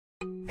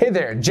Hey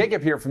there,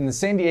 Jacob here from the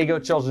San Diego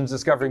Children's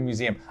Discovery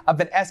Museum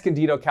up in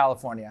Escondido,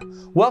 California.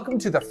 Welcome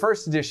to the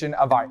first edition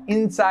of our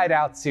Inside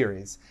Out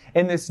series.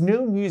 In this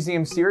new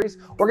museum series,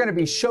 we're going to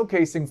be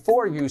showcasing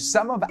for you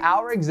some of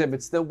our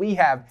exhibits that we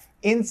have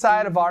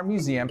inside of our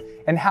museum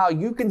and how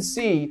you can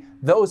see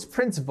those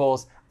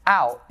principles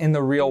out in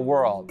the real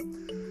world.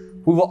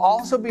 We will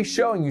also be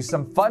showing you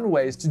some fun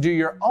ways to do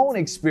your own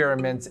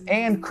experiments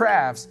and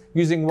crafts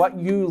using what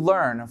you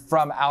learn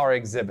from our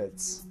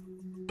exhibits.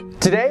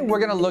 Today, we're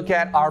going to look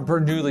at our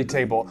Bernoulli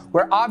table,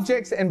 where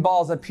objects and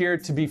balls appear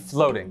to be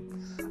floating.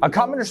 A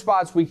common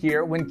response we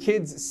hear when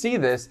kids see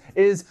this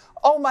is,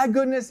 "Oh my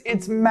goodness,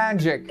 it's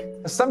magic."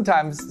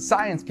 Sometimes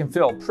science can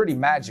feel pretty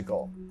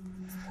magical.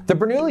 The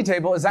Bernoulli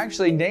table is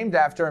actually named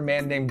after a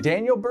man named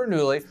Daniel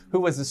Bernoulli, who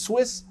was a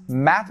Swiss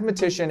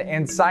mathematician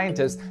and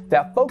scientist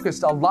that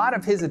focused a lot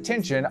of his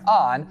attention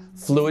on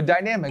fluid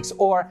dynamics,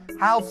 or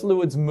how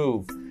fluids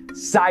move.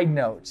 Side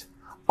note,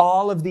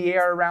 all of the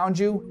air around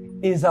you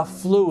is a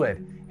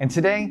fluid. And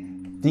today,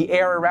 the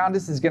air around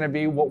us is going to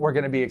be what we're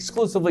going to be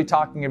exclusively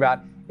talking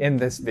about in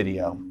this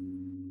video.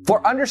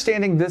 For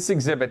understanding this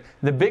exhibit,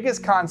 the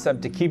biggest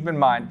concept to keep in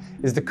mind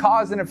is the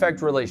cause and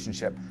effect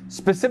relationship,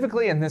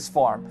 specifically in this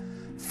form.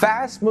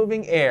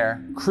 Fast-moving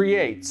air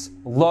creates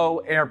low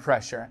air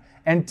pressure,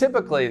 and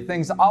typically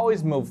things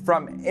always move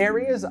from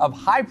areas of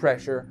high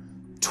pressure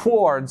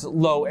towards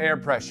low air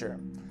pressure.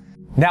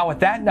 Now with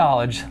that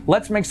knowledge,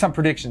 let's make some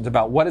predictions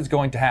about what is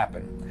going to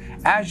happen.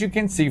 As you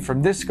can see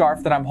from this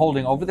scarf that I'm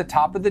holding over the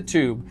top of the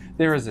tube,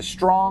 there is a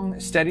strong,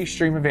 steady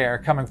stream of air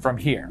coming from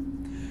here.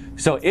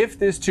 So if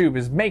this tube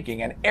is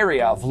making an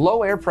area of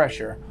low air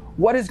pressure,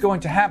 what is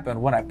going to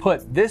happen when I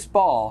put this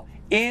ball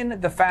in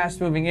the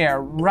fast-moving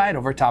air right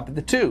over top of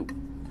the tube?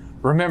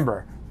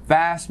 Remember,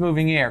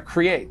 fast-moving air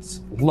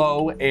creates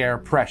low air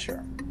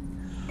pressure.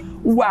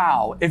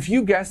 Wow, if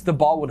you guessed the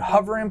ball would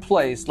hover in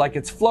place like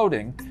it's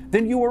floating,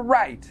 then you were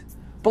right.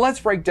 But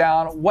let's break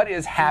down what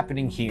is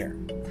happening here.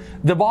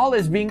 The ball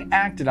is being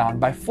acted on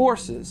by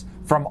forces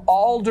from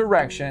all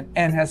directions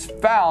and has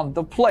found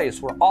the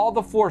place where all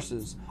the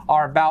forces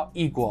are about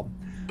equal.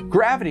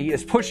 Gravity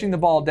is pushing the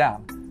ball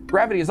down.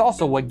 Gravity is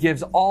also what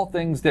gives all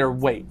things their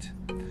weight.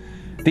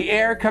 The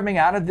air coming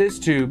out of this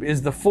tube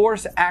is the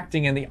force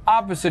acting in the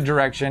opposite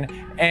direction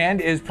and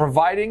is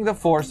providing the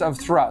force of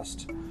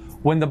thrust.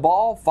 When the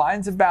ball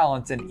finds a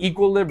balance and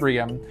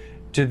equilibrium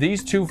to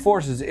these two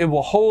forces, it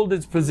will hold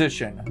its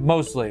position,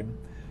 mostly.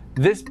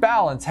 This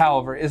balance,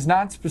 however, is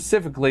not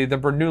specifically the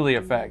Bernoulli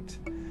effect.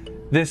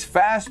 This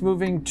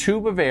fast-moving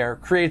tube of air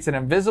creates an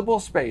invisible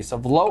space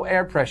of low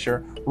air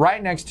pressure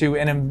right next to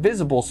an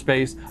invisible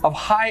space of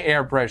high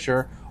air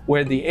pressure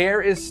where the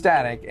air is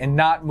static and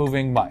not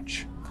moving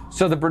much.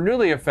 So the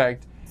Bernoulli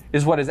effect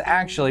is what is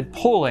actually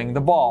pulling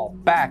the ball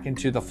back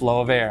into the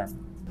flow of air.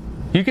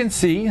 You can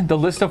see the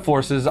list of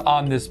forces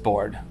on this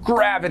board.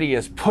 Gravity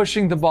is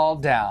pushing the ball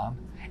down,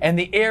 and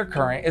the air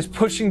current is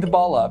pushing the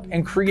ball up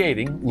and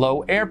creating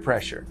low air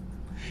pressure.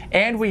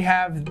 And we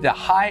have the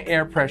high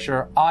air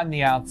pressure on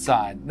the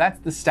outside. That's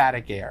the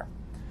static air.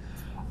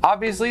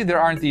 Obviously,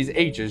 there aren't these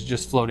H's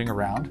just floating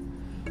around,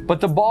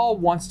 but the ball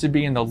wants to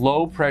be in the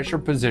low pressure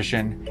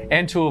position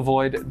and to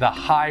avoid the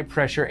high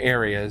pressure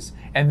areas,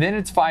 and then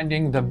it's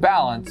finding the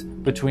balance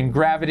between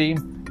gravity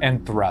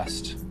and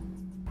thrust.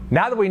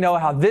 Now that we know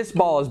how this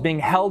ball is being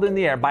held in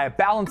the air by a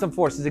balance of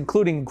forces,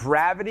 including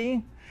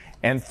gravity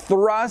and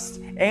thrust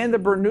and the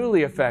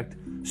Bernoulli effect,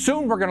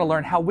 soon we're going to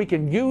learn how we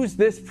can use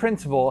this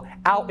principle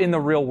out in the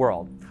real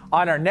world.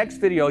 On our next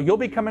video, you'll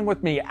be coming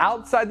with me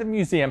outside the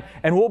museum,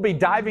 and we'll be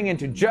diving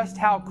into just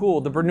how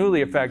cool the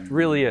Bernoulli effect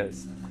really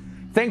is.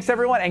 Thanks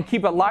everyone, and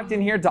keep it locked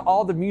in here to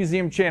all the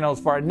museum channels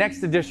for our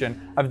next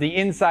edition of the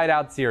Inside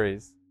Out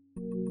series.